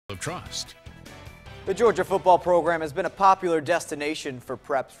of trust. The Georgia football program has been a popular destination for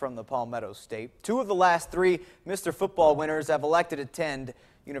preps from the Palmetto State. 2 of the last 3 Mr. Football winners have elected to attend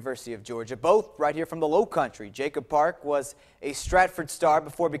University of Georgia, both right here from the Low Country. Jacob Park was a Stratford star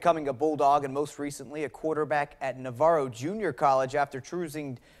before becoming a Bulldog, and most recently a quarterback at Navarro Junior College after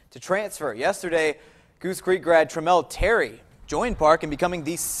choosing to transfer. Yesterday, Goose Creek grad Tramel Terry joined Park in becoming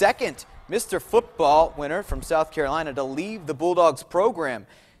the 2nd Mr. Football winner from South Carolina to leave the Bulldogs program.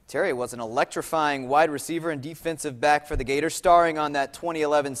 Terry was an electrifying wide receiver and defensive back for the Gators, starring on that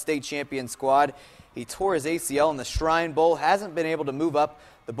 2011 state champion squad. He tore his ACL in the Shrine Bowl, hasn't been able to move up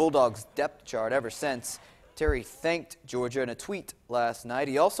the Bulldogs depth chart ever since. Terry thanked Georgia in a tweet last night.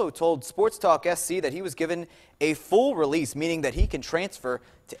 He also told Sports Talk SC that he was given a full release, meaning that he can transfer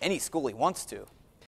to any school he wants to.